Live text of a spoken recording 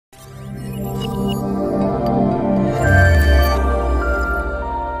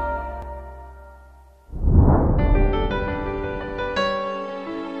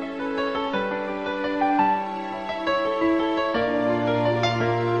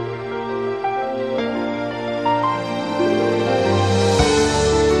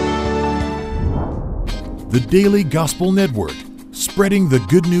the Daily Gospel Network, spreading the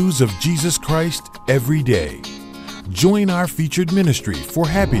good news of Jesus Christ every day. Join our featured ministry for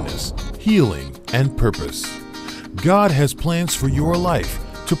happiness, healing, and purpose. God has plans for your life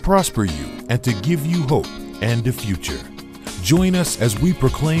to prosper you and to give you hope and a future. Join us as we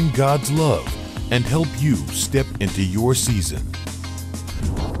proclaim God's love and help you step into your season.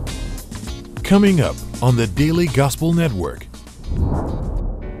 Coming up on the Daily Gospel Network.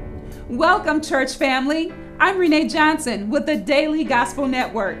 Welcome, church family. I'm Renee Johnson with the Daily Gospel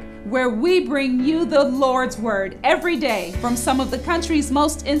Network, where we bring you the Lord's Word every day from some of the country's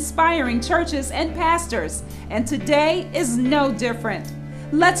most inspiring churches and pastors. And today is no different.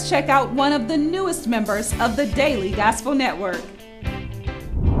 Let's check out one of the newest members of the Daily Gospel Network.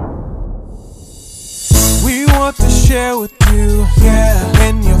 We want to share with you,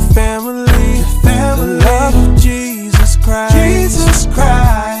 and your family, the love of Jesus Christ.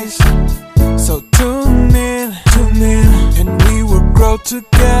 So tune in, and we will grow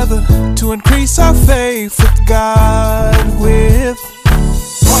together to increase our faith with God with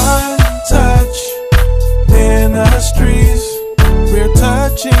One Touch Ministries. We're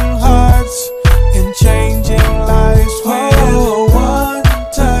touching hearts and changing lives with One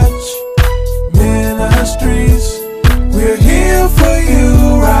Touch Ministries. We're here for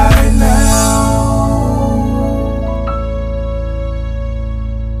you right now.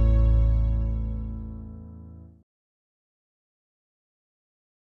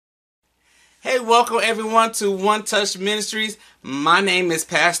 Hey, welcome everyone to One Touch Ministries. My name is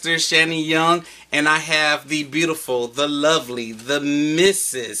Pastor Shannon Young, and I have the beautiful, the lovely, the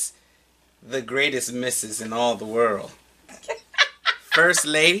Mrs., the greatest Mrs. in all the world. First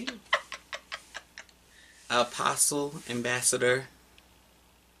Lady, Apostle, Ambassador,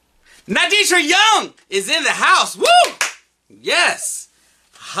 Nydetra Young is in the house. Woo! Yes.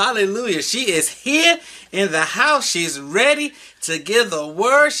 Hallelujah. She is here in the house. She's ready to give the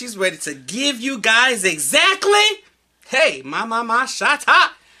word. She's ready to give you guys exactly, hey,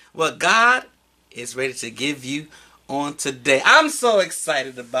 shata, what God is ready to give you on today. I'm so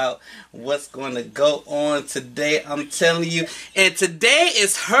excited about what's going to go on today. I'm telling you. And today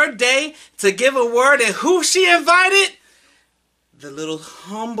is her day to give a word. And who she invited? The little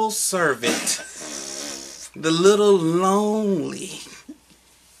humble servant. The little lonely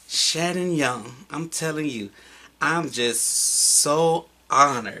Shannon Young. I'm telling you, I'm just so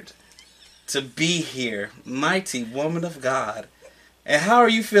honored to be here. Mighty woman of God. And how are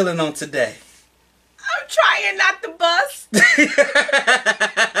you feeling on today? I'm trying not to bust.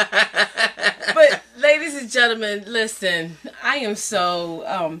 But ladies and gentlemen, listen, I am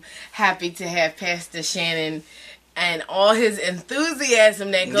so happy to have Pastor Shannon and all his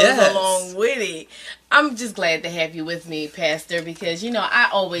enthusiasm that goes along with it. I'm just glad to have you with me, Pastor, because, you know, I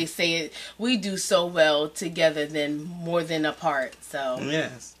always say it, we do so well together than more than apart. So,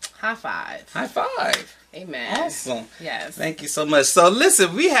 yes. High five. High five. Amen. Awesome. Yes. Thank you so much. So,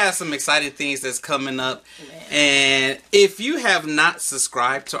 listen, we have some exciting things that's coming up. Amen. And if you have not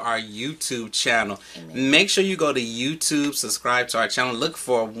subscribed to our YouTube channel, make sure you go to YouTube, subscribe to our channel, look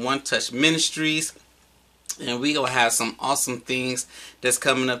for One Touch Ministries. And we gonna have some awesome things that's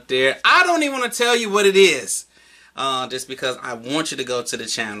coming up there. I don't even want to tell you what it is, just because I want you to go to the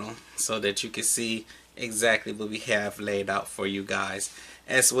channel so that you can see exactly what we have laid out for you guys.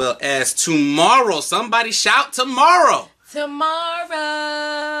 As well as tomorrow. Somebody shout tomorrow.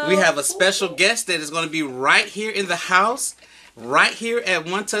 Tomorrow. We have a special guest that is going to be right here in the house, right here at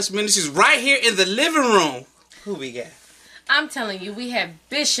One Touch Ministries, right here in the living room. Who we got? I'm telling you, we have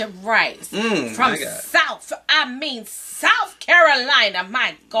Bishop Rice from South Carolina.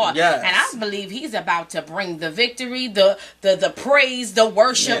 My God. Yes. And I believe he's about to bring the victory, the praise, the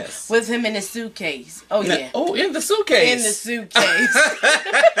worship with him in the suitcase. Oh, yeah. Oh, in the suitcase. In the suitcase.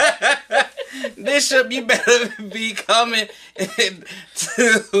 Bishop, you better be coming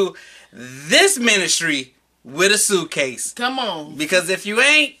to this ministry with a suitcase. Come on. Because if you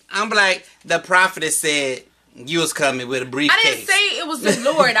ain't, I'm like, the prophetess said, you was coming with a briefcase. I didn't say it was the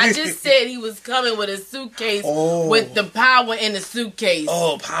Lord. I just said he was coming with a suitcase with the power in the suitcase.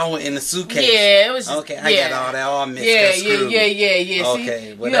 Oh, power in the suitcase. Yeah, it was just, okay, I got all that all mixed Yeah. Okay, See,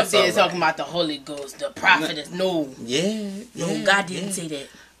 well, you up there right. talking about the Holy Ghost, the prophetess. No. No, God didn't say that.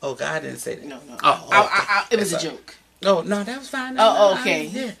 Oh, God didn't say that. No. Oh, okay. It was a joke. Oh, no, that was fine. Oh,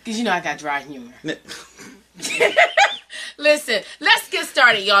 okay. Because you know I got dry humor. Listen, let's get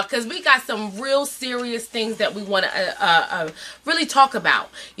started, y'all, because we got some real serious things that we want to really talk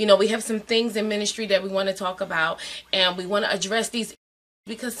about. You know, we have some things in ministry that we want to talk about, and we want to address these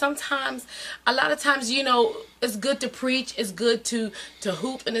because sometimes, a lot of times, you know, it's good to preach, it's good to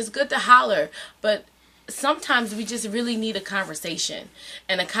hoop, and it's good to holler, but sometimes we just really need a conversation,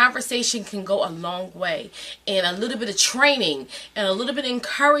 and a conversation can go a long way. And a little bit of training and a little bit of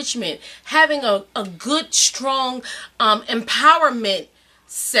encouragement, having a good, strong empowerment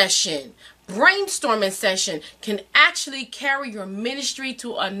session, brainstorming session can actually carry your ministry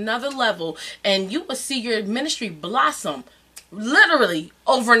to another level, and you will see your ministry blossom literally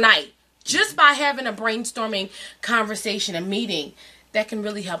overnight just by having a brainstorming conversation, a meeting that can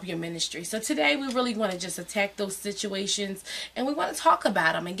really help your ministry. So today we really want to just attack those situations, and we want to talk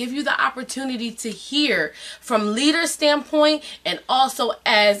about them and give you the opportunity to hear from leader's standpoint, and also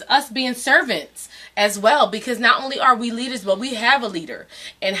as us being servants as well, because not only are we leaders, but we have a leader,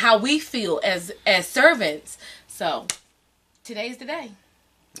 and how we feel as servants. So today's the day.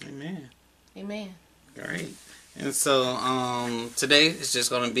 Amen. Amen. Great. And so today is just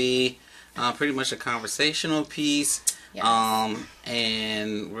going to be pretty much a conversational piece. Yes.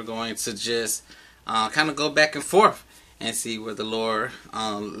 And we're going to just kind of go back and forth and see where the Lord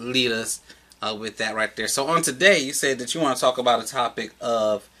lead us with that right there. So on today, you said that you want to talk about a topic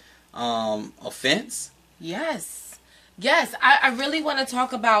of offense. Yes. Yes, I really want to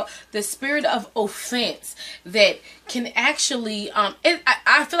talk about the spirit of offense that can actually,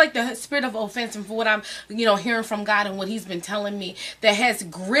 I feel like the spirit of offense, and for what I'm, hearing from God and what he's been telling me, that has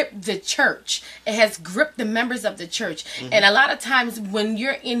gripped the church. It has gripped the members of the church. Mm-hmm. And a lot of times when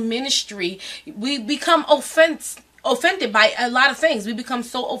you're in ministry, we become offended by a lot of things. We become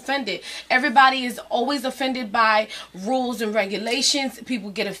so offended. Everybody is always offended by rules and regulations. People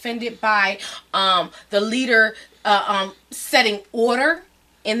get offended by the leader setting order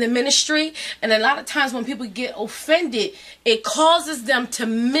in the ministry. And a lot of times when people get offended, it causes them to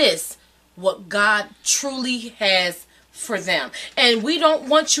miss what God truly has for them. And we don't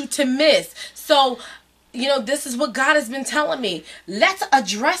want you to miss. So, this is what God has been telling me. Let's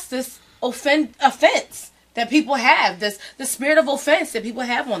address this offense that people have, the spirit of offense that people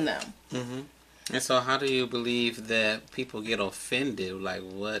have on them. Mm-hmm. And so how do you believe that people get offended? Like,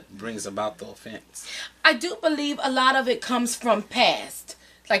 what brings about the offense? I do believe a lot of it comes from past,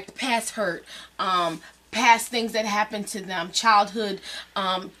 like past hurt, past things that happened to them, childhood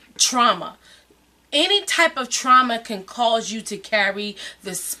trauma. Any type of trauma can cause you to carry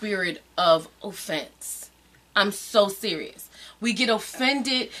the spirit of offense. I'm so serious. We get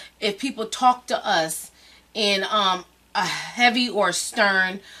offended if people talk to us in a heavy or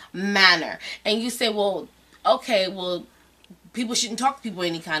stern manner. And you say, well, okay, well, people shouldn't talk to people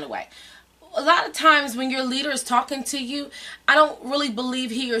any kind of way. A lot of times when your leader is talking to you, I don't really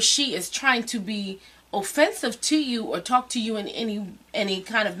believe he or she is trying to be offensive to you or talk to you in any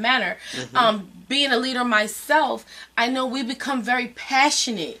kind of manner. Mm-hmm. Being a leader myself, I know we become very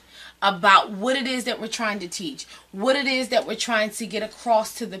passionate about what it is that we're trying to teach, what it is that we're trying to get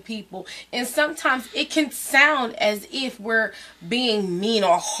across to the people. And sometimes it can sound as if we're being mean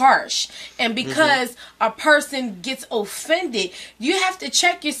or harsh. And because a person gets offended, you have to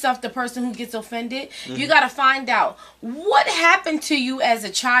check yourself, the person who gets offended. You got to find out what happened to you as a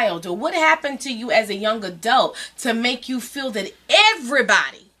child, or what happened to you as a young adult to make you feel that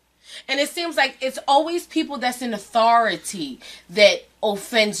everybody, and it seems like it's always people that's in authority that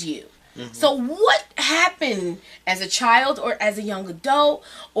offends you. Mm-hmm. So what happened as a child or as a young adult,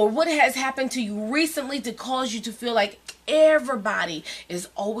 or what has happened to you recently to cause you to feel like everybody is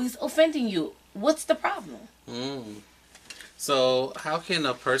always offending you? What's the problem? So how can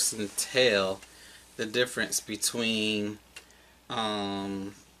a person tell the difference between,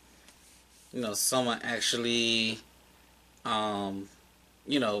 someone actually,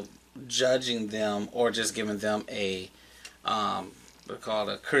 judging them, or just giving them a we call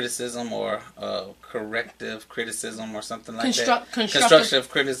it a criticism, or a corrective criticism, or something like that. Constructive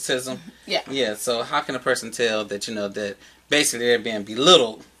criticism. Yeah. So how can a person tell that that basically they're being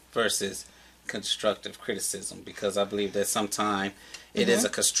belittled versus constructive criticism? Because I believe that sometimes it is a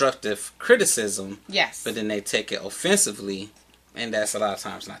constructive criticism. Yes. But then they take it offensively, and that's a lot of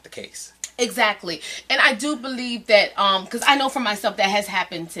times not the case. Exactly. And I do believe that, because I know for myself that has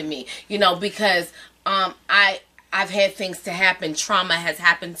happened to me, because I've had things to happen. Trauma has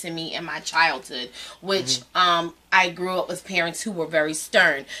happened to me in my childhood, which I grew up with parents who were very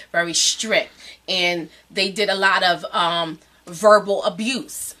stern, very strict, and they did a lot of verbal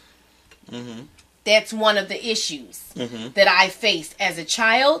abuse. That's one of the issues that I faced as a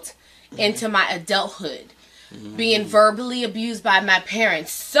child into my adulthood. Being verbally abused by my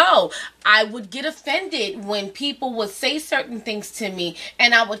parents. So I would get offended when people would say certain things to me,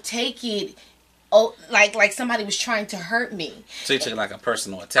 and I would take it like somebody was trying to hurt me. So you took it like a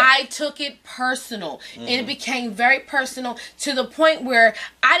personal attack. I took it personal. And it became very personal to the point where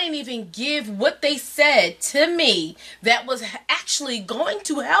I didn't even give what they said to me that was actually going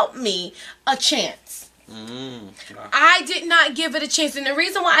to help me a chance. Wow. I did not give it a chance. And the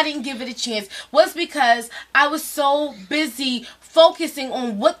reason why I didn't give it a chance was because I was so busy focusing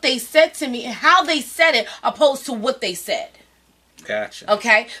on what they said to me and how they said it opposed to what they said. Gotcha.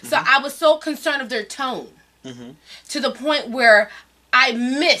 Okay? So I was so concerned of their tone to the point where I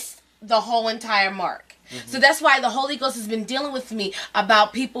missed the whole entire mark. So that's why the Holy Ghost has been dealing with me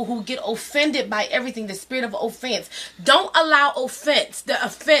about people who get offended by everything, the spirit of offense. Don't allow offense, the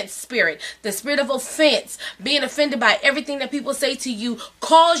offense spirit, the spirit of offense, being offended by everything that people say to you,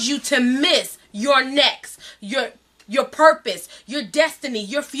 cause you to miss your next, your purpose, your destiny,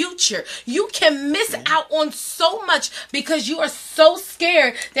 your future. You can miss out on so much because you are so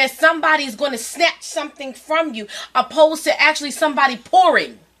scared that somebody is going to snatch something from you, opposed to actually somebody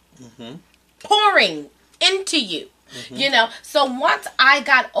pouring into you. You know, so once I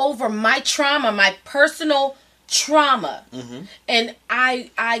got over my trauma, my personal trauma, and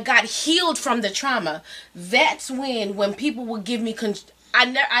I got healed from the trauma, that's when people would give me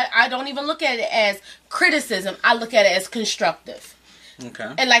I don't even look at it as criticism. I look at it as constructive.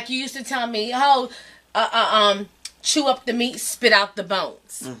 Okay. And like you used to tell me, chew up the meat, spit out the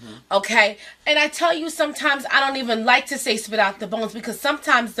bones. Okay. And I tell you, sometimes I don't even like to say spit out the bones, because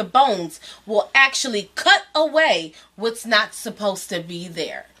sometimes the bones will actually cut away what's not supposed to be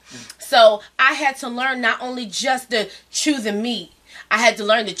there. So I had to learn not only just to chew the meat, I had to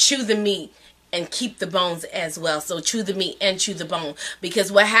learn to chew the meat and keep the bones as well. So chew the meat and chew the bone.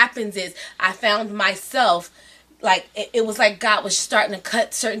 Because what happens is I found myself, like, it was like God was starting to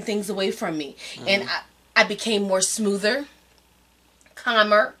cut certain things away from me. And I became more smoother,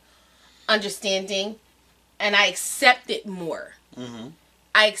 calmer, understanding, and I accepted more.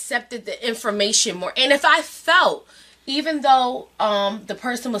 I accepted the information more. And if I felt, even though the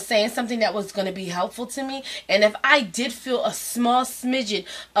person was saying something that was going to be helpful to me, and if I did feel a small smidgen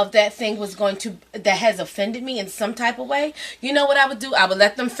of that thing that has offended me in some type of way, you know what I would do? I would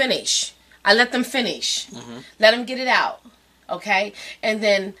let them finish. I let them finish. Let them get it out. Okay? And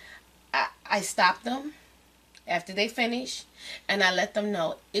then I stop them after they finish, and I let them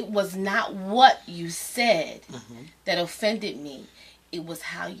know it was not what you said that offended me. It was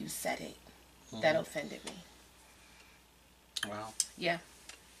how you said it that offended me. Wow. Yeah.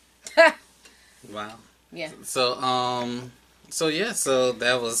 Wow. Yeah. So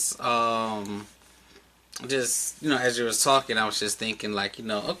that was just, as you was talking, I was just thinking, like,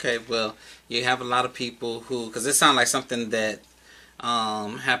 okay, well, you have a lot of people who, because it sounds like something that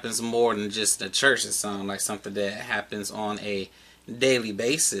happens more than just the church. It sounds like something that happens on a daily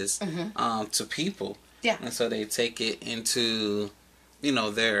basis to people. Yeah. And so they take it into,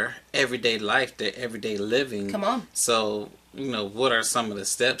 their everyday life, their everyday living. Come on. So, what are some of the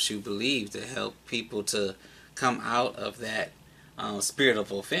steps you believe to help people to come out of that spirit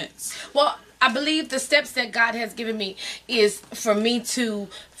of offense? Well, I believe the steps that God has given me is for me to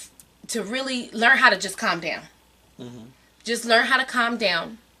really learn how to just calm down. Just learn how to calm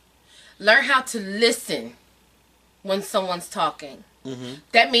down. Learn how to listen when someone's talking.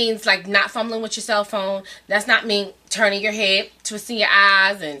 That means, like, not fumbling with your cell phone. That's not mean turning your head, twisting your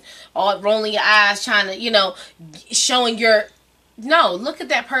eyes, and all rolling your eyes, trying to, showing your. No, look at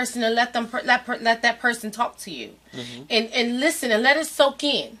that person and let that person talk to you, and listen and let it soak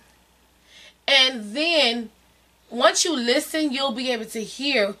in. And then once you listen, you'll be able to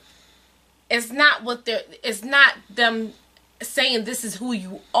hear. It's not them saying this is who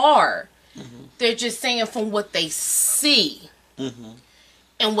you are. They're just saying from what they see.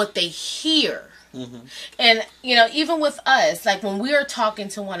 And what they hear. And, even with us, like when we are talking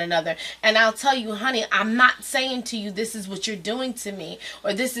to one another, and I'll tell you, honey, I'm not saying to you, this is what you're doing to me,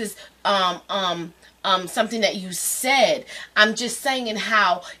 or this is something that you said. I'm just saying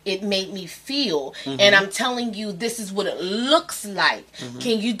how it made me feel. And I'm telling you, this is what it looks like.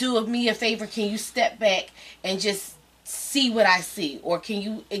 Can you do me a favor? Can you step back and just see what I see, or can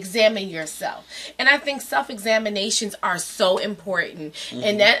you examine yourself? And I think self-examinations are so important.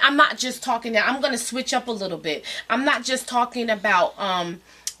 And that I'm not just talking now, I'm going to switch up a little bit. I'm not just talking about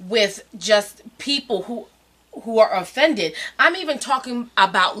with just people who are offended. I'm even talking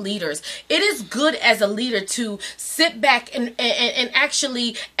about leaders. It is good as a leader to sit back and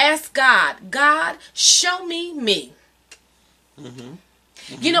actually ask God, show me.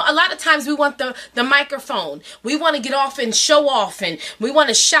 You know, a lot of times we want the microphone. We want to get off and show off, and we want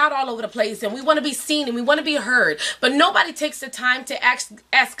to shout all over the place, and we want to be seen, and we want to be heard. But nobody takes the time to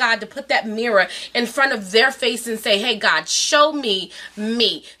ask God to put that mirror in front of their face and say, hey, God, show me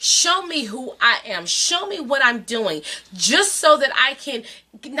me. Show me who I am. Show me what I'm doing, just so that I can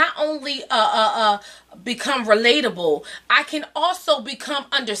not only become relatable, I can also become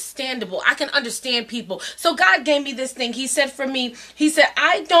understandable. I can understand people. So God gave me this thing. He said for me, he said,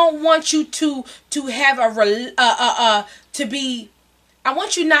 I don't want you to have I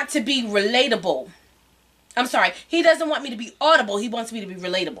want you not to be relatable. I'm sorry. He doesn't want me to be audible. He wants me to be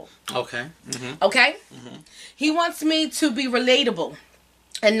relatable. Okay. Mm-hmm. Okay? Mm-hmm. He wants me to be relatable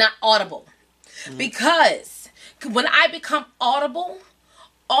and not audible. Mm-hmm. Because when I become audible,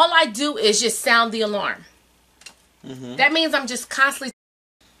 all I do is just sound the alarm. Mm-hmm. That means I'm just constantly,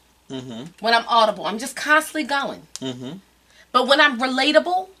 when I'm audible, I'm just constantly going. Mm-hmm. But when I'm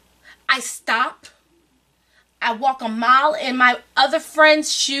relatable, I stop. I walk a mile in my other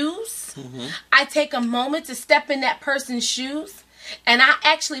friend's shoes. Mm-hmm. I take a moment to step in that person's shoes. And I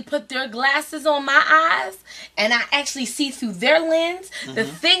actually put their glasses on my eyes, and I actually see through their lens, the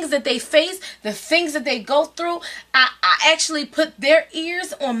things that they face, the things that they go through. I actually put their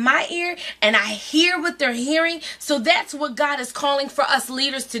ears on my ear, and I hear what they're hearing. So that's what God is calling for us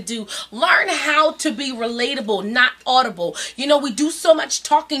leaders to do. Learn how to be relatable, not audible. You know, we do so much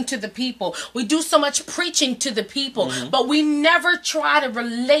talking to the people. We do so much preaching to the people, but we never try to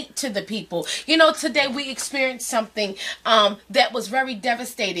relate to the people. You know, today we experienced something that was very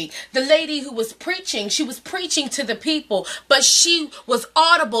devastating. The lady who was preaching, she was preaching to the people, but she was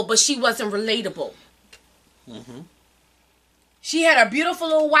audible, but she wasn't relatable. She had a beautiful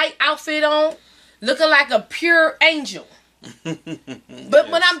little white outfit on, looking like a pure angel. But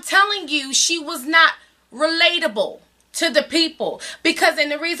when I'm telling you, she was not relatable to the people.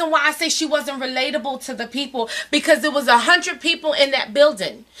 And the reason why I say she wasn't relatable to the people, because there was 100 people in that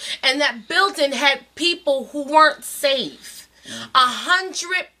building, and that building had people who weren't saved.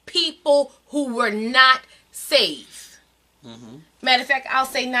 100 people who were not saved. Matter of fact, I'll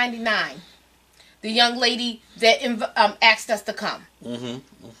say 99. The young lady that asked us to come.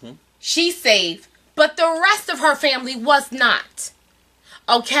 She's saved, but the rest of her family was not.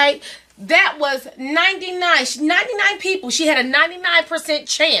 Okay? That was 99 people. She had a 99%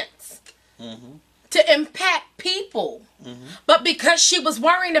 chance to impact people. But because she was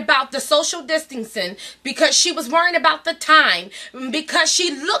worrying about the social distancing, because she was worrying about the time, because she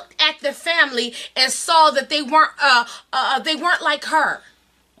looked at the family and saw that they weren't like her.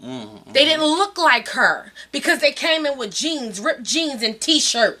 They didn't look like her, because they came in with jeans, ripped jeans and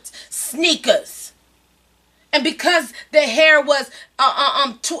t-shirts, sneakers. And because the hair was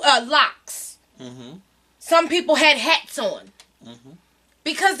locks. Some people had hats on.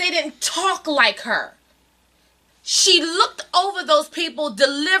 Because they didn't talk like her. She looked over those people,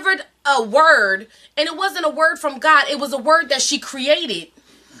 delivered a word, and it wasn't a word from God. It was a word that she created.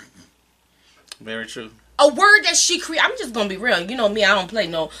 Very true. A word that she created. I'm just going to be real. You know me, I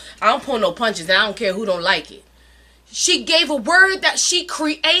don't pull no punches, and I don't care who don't like it. She gave a word that she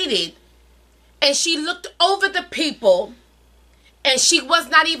created, and she looked over the people, and she was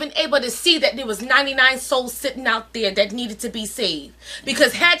not even able to see that there was 99 souls sitting out there that needed to be saved.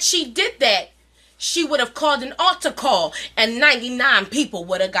 Because had she did that, she would have called an altar call, and 99 people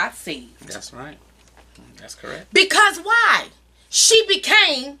would have got saved. That's right. That's correct. Because why? She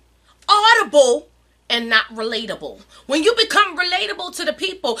became audible and not relatable. When you become relatable to the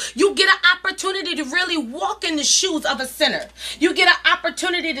people, you get an opportunity to really walk in the shoes of a sinner. You get an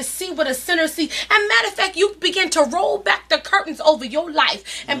opportunity to see what a sinner sees. And matter of fact, you begin to roll back the curtains over your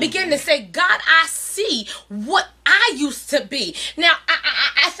life and begin to say, God, I see what I used to be. Now,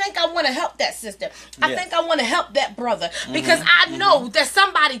 I think I want to help that sister. I think I want to help that brother, because I know that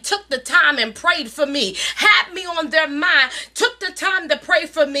somebody took the time and prayed for me, had me on their mind, took the time to pray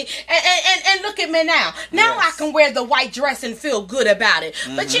for me, and look at me now. Now I can wear the white dress and feel good about it.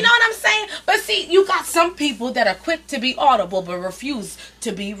 But you know what I'm saying? But see, you got some people that are quick to be audible but refuse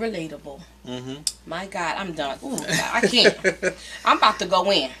to be relatable. My God, I'm done. Ooh, I can't. I'm about to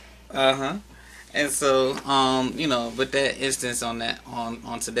go in. And so, you know, with that instance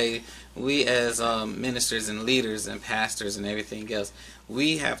on today, we as ministers and leaders and pastors and everything else,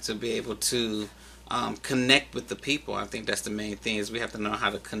 we have to be able to connect with the people. I think that's the main thing, is we have to know how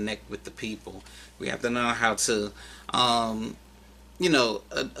to connect with the people. We have to know how to, you know,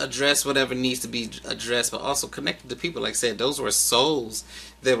 address whatever needs to be addressed, but also connect with the people. Like I said, those were souls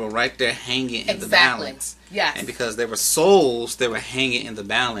that were right there hanging in the balance. Yes. And because they were souls that were hanging in the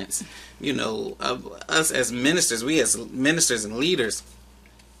balance, you know, us as ministers, we as ministers and leaders,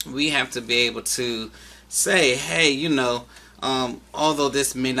 we have to be able to say, hey, you know, although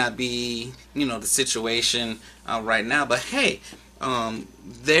this may not be, you know, the situation right now, but hey,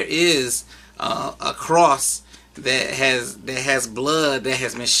 there is a cross that has blood that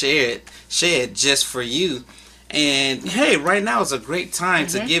has been shed just for you. And hey, right now is a great time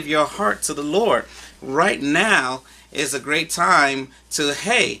to give your heart to the Lord. Right now is a great time to,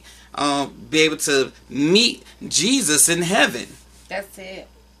 hey, be able to meet Jesus in heaven. That's it.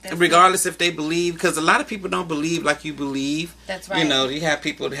 Regardless if they believe, because a lot of people don't believe like you believe. That's right. You know, you have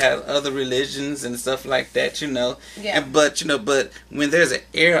people that have other religions and stuff like that, you know. Yeah. But when there's an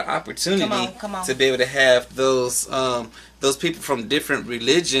air opportunity come on. to be able to have those people from different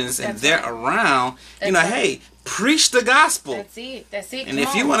religions and they're around, you know, hey, preach the gospel. That's it. And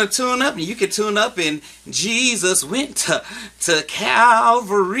if you want to tune up, you can tune up in Jesus went to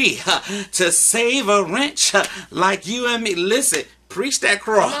Calvary to save a wretch like you and me. Listen. Preach that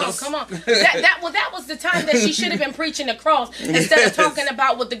cross. Come on. That was the time that she should have been preaching the cross instead of talking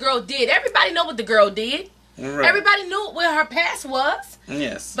about what the girl did. Everybody know what the girl did. Right. Everybody knew where her past was.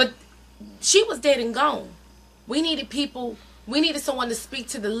 Yes. But she was dead and gone. We needed someone to speak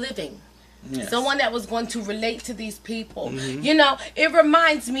to the living. Yes. Someone that was going to relate to these people. You know, it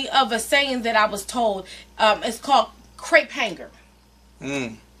reminds me of a saying that I was told. It's called crepe hanger.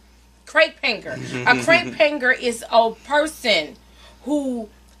 Crepe hanger. A crepe hanger is a person who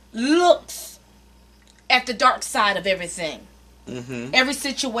looks at the dark side of everything. Every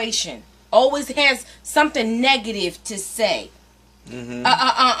situation. Always has something negative to say. They're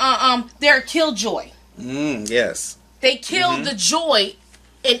a killjoy. Yes. They kill the joy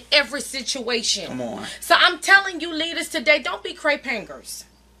in every situation. Come on. So I'm telling you, leaders today, don't be crepe hangers.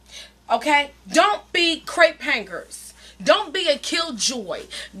 Okay? Don't be crepe hangers. Don't be a killjoy.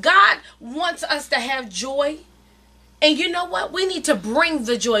 God wants us to have joy. And you know what? We need to bring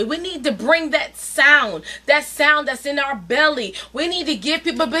the joy. We need to bring that sound that's in our belly. We need to give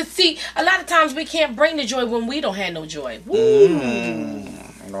people, but see, a lot of times we can't bring the joy when we don't have no joy.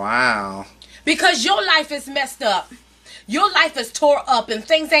 Wow. Because your life is messed up. Your life is tore up and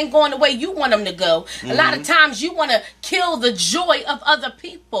things ain't going the way you want them to go. A lot of times you want to kill the joy of other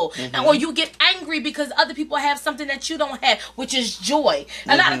people. Or you get angry because other people have something that you don't have, which is joy.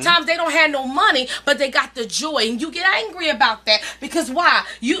 A lot of times they don't have no money, but they got the joy. And you get angry about that because why?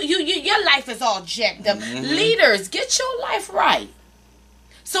 Your life is all jacked up. Leaders, get your life right.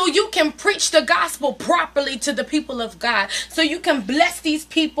 So you can preach the gospel properly to the people of God. So you can bless these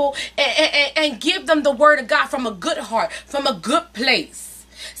people and give them the word of God from a good heart, from a good place.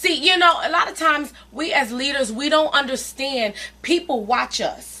 See, you know, a lot of times we as leaders, we don't understand. People watch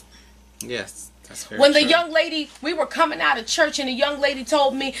us. Yes, that's very When true. the young lady, we were coming out of church and the young lady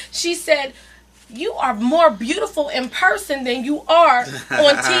told me, she said, you are more beautiful in person than you are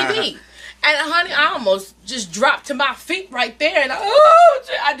on TV. And honey, I almost just dropped to my feet right there, and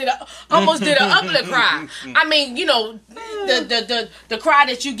I almost did an ugly cry. I mean, you know, the cry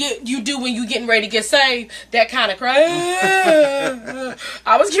that you do when you getting ready to get saved, that kind of cry.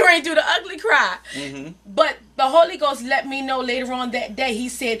 I was getting ready to do the ugly cry, but the Holy Ghost let me know later on that day. He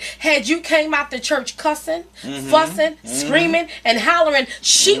said, had you came out the church cussing, fussing, screaming, and hollering,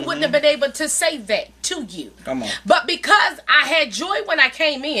 she wouldn't have been able to say that to you. Come on. But because I had joy when I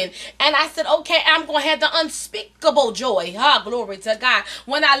came in, and I said, okay, I'm going to have the unspeakable joy. Glory to God.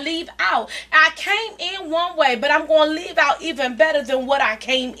 When I leave out, I came in one way, but I'm going to leave out even better than what I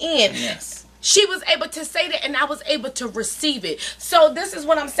came in. Yes. She was able to say that, and I was able to receive it. So this is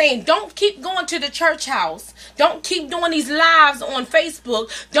what I'm saying. Don't keep going to the church house. Don't keep doing these lives on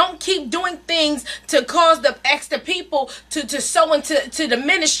Facebook. Don't keep doing things to cause the extra people to sow into the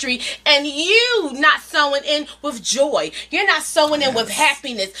ministry, and you not sowing in with joy. You're not sowing in with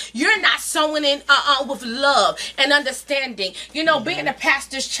happiness. You're not sowing in with love and understanding. You know, being a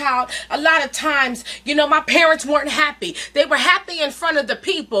pastor's child, a lot of times, you know, my parents weren't happy. They were happy in front of the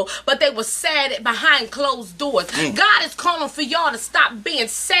people, but they were sad behind closed doors. God is calling for y'all to stop being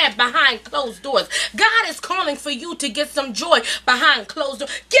sad behind closed doors. God is calling for you to get some joy behind closed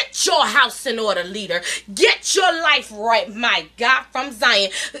doors. Get your house in order, leader. Get your life right, my God, from Zion.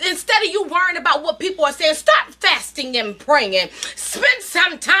 Instead of you worrying about what people are saying, start fasting and praying. Spend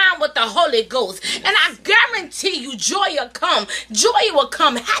some time with the Holy Ghost, and I guarantee you joy will come. Joy will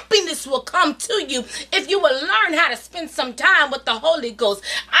come. Happiness will come to you if you will learn how to spend some time with the Holy Ghost.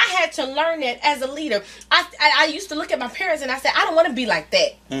 I had to learn that as a leader. I used to look at my parents and I said, I don't want to be like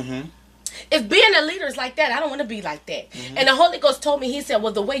that. If being a leader is like that, I don't want to be like that. And the Holy Ghost told me, he said,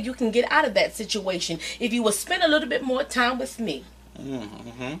 well, the way you can get out of that situation, if you will spend a little bit more time with me,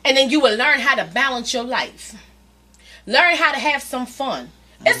 and then you will learn how to balance your life. Learn how to have some fun.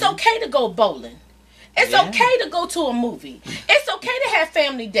 It's okay to go bowling. It's okay to go to a movie. It's okay to have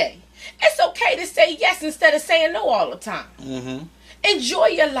family day. It's okay to say yes instead of saying no all the time. Enjoy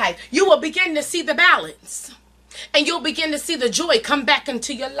your life. You will begin to see the balance. And you'll begin to see the joy come back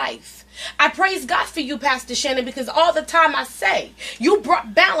into your life. I praise God for you, Pastor Shannon, because all the time I say, you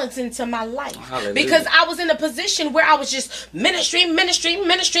brought balance into my life. Hallelujah. Because I was in a position where I was just ministry, and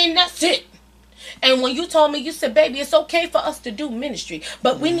that's it. And when you told me, you said, baby, it's okay for us to do ministry,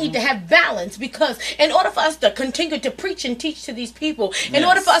 but we need to have balance, because in order for us to continue to preach and teach to these people, in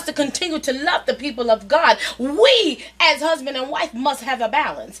order for us to continue to love the people of God, we as husband and wife must have a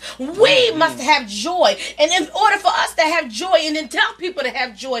balance. We must have joy. And in order for us to have joy and then tell people to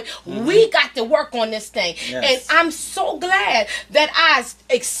have joy, we got to work on this thing. And I'm so glad that I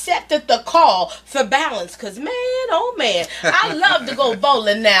accepted the call for balance, because man, oh man, I love to go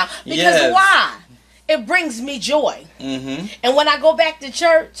bowling now. Because why? It brings me joy. And when I go back to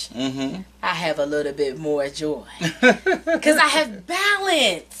church, I have a little bit more joy. Because I have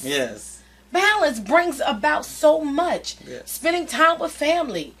balance. Yes. Balance brings about so much. Spending time with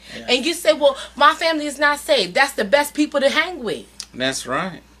family. And you say, well, my family is not saved. That's the best people to hang with. That's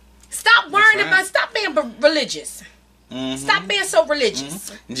right. Stop worrying about, stop being religious. Stop being so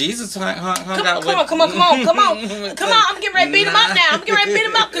religious. Jesus hung out with... Come on. I'm getting ready to beat him up now. I'm getting ready to beat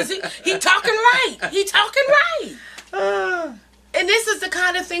him up because he talking right. He talking right. And this is the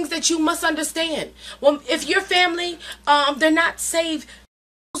kind of things that you must understand. Well, if your family, they're not saved,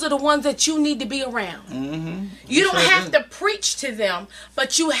 those are the ones that you need to be around. You don't have to preach to them,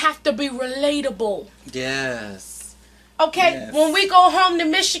 but you have to be relatable. Yes. Okay, when we go home to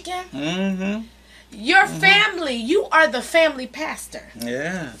Michigan... Your family, you are the family pastor.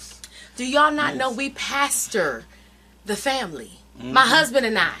 Yes. Do y'all not know we pastor the family? My husband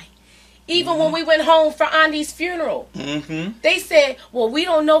and I. Even when we went home for Andy's funeral, they said, well, we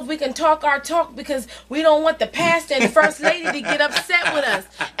don't know if we can talk our talk because we don't want the pastor and the first lady to get upset with us.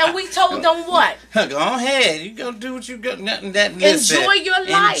 And we told them what? Go ahead. You go do what you got. Enjoy your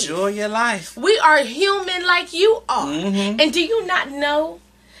life. Enjoy your life. We are human like you are. And do you not know?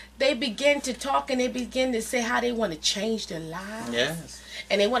 They begin to talk and they begin to say how they want to change their lives. Yes.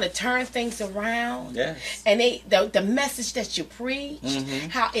 And they want to turn things around. Yes. And the message that you preach,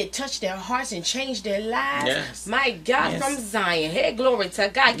 how it touched their hearts and changed their lives. Yes. My God, from Zion. Hey, glory to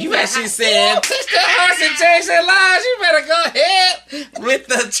God. You actually said, touch their hearts and change their lives. You better go ahead with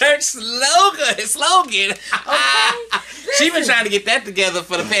the church slogan. Okay. She's been trying to get that together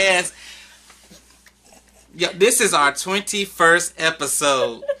for the past... This is our 21st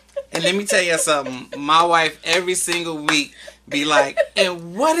episode. And let me tell you something. My wife every single week be like,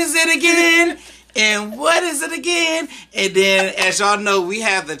 and what is it again? And what is it again? And then, as y'all know, we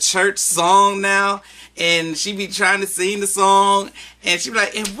have the church song now. And she be trying to sing the song. And she be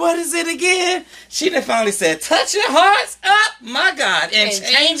like, and what is it again? She then finally said, touch your hearts up, my God, and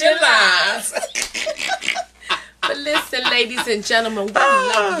change your lives. But listen, ladies and gentlemen, we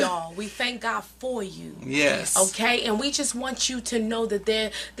love y'all. We thank God for you. Yes. Okay? And we just want you to know that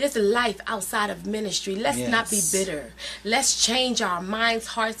there's a life outside of ministry. Let's not be bitter. Let's change our minds,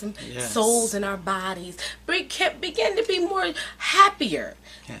 hearts, and souls and our bodies. Begin to be more happier.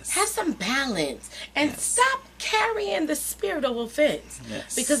 Yes. Have some balance. And stop carrying the spirit of offense.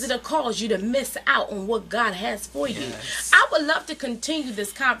 Yes. Because it'll cause you to miss out on what God has for you. Yes. I would love to continue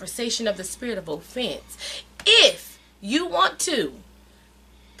this conversation of the spirit of offense. If you want to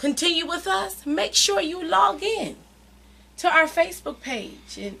continue with us, make sure you log in to our Facebook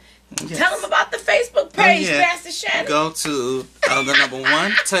page and tell them about the Facebook page, Pastor Shannon. Go to the number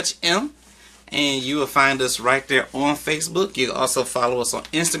 1, Touch M, and you will find us right there on Facebook. You can also follow us on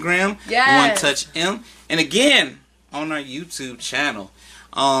Instagram, 1 Touch M, and again on our YouTube channel.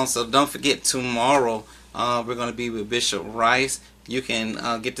 So don't forget, tomorrow we're going to be with Bishop Rice. You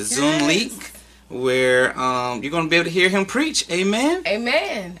can get the Zoom link, where you're going to be able to hear him preach. Amen?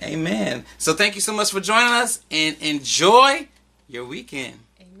 Amen. Amen. So thank you so much for joining us, and enjoy your weekend.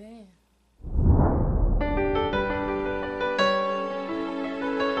 Amen.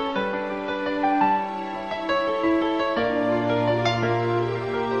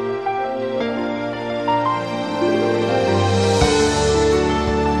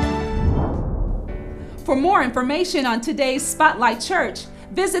 For more information on today's Spotlight Church,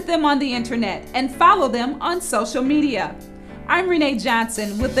 visit them on the internet and follow them on social media. I'm Renee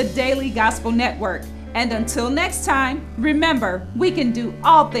Johnson with the Daily Gospel Network. And until next time, remember, we can do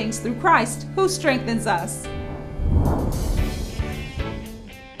all things through Christ who strengthens us.